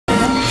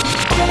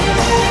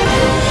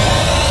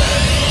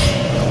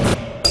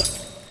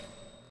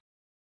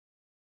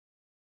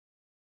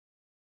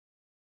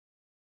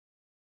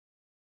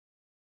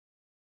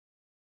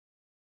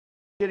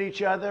At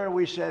each other,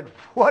 we said,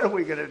 what are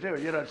we going to do?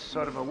 You know, it's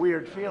sort of a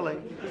weird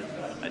feeling.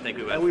 I think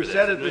we went And we for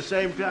said this, at the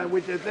same time,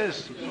 we did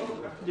this.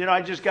 You know,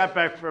 I just got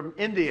back from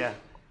India,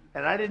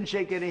 and I didn't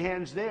shake any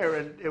hands there,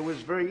 and it was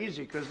very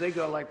easy because they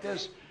go like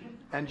this,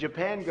 and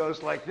Japan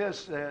goes like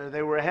this.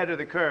 They were ahead of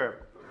the curve.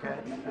 Okay.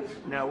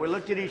 Now we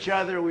looked at each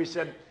other, we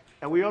said,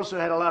 and we also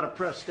had a lot of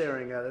press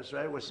staring at us,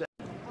 right? We're saying,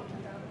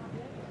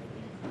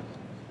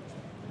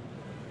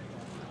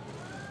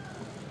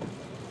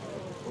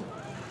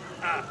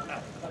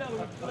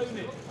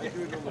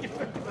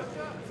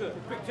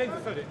 Quick change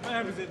the subject. My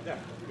hand was in down.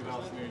 Good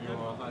afternoon,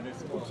 Your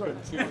Highness. Sorry.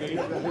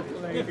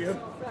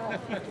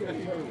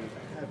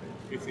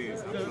 It is,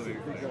 absolutely.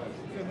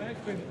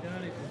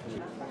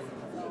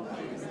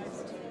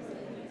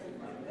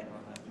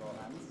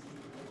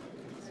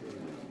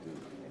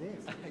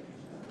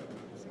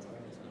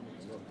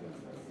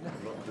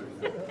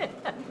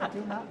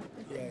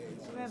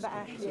 Remember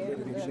Ashley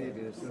over the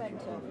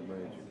centre?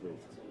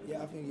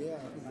 Yeah, I think you're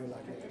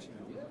like it.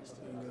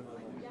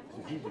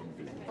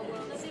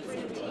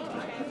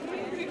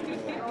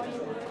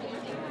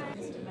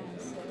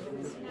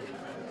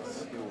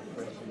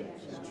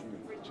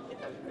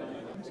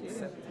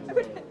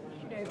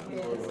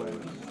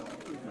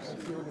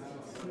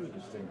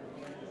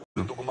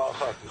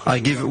 I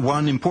give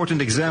one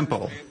important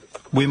example.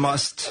 We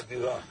must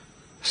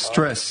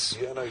stress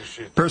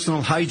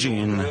personal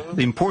hygiene,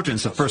 the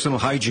importance of personal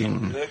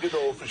hygiene,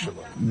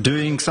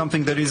 doing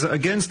something that is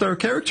against our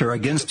character,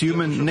 against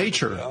human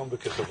nature,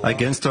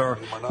 against our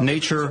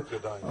nature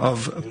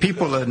of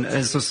people and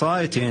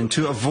society, and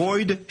to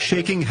avoid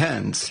shaking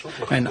hands.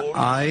 And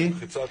I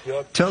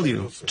tell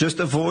you, just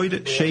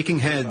avoid shaking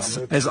hands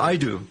as I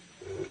do.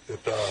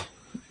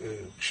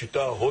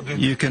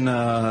 You can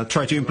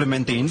try to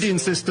implement the Indian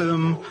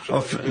system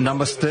of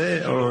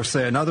namaste, or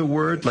say another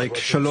word like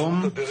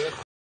shalom.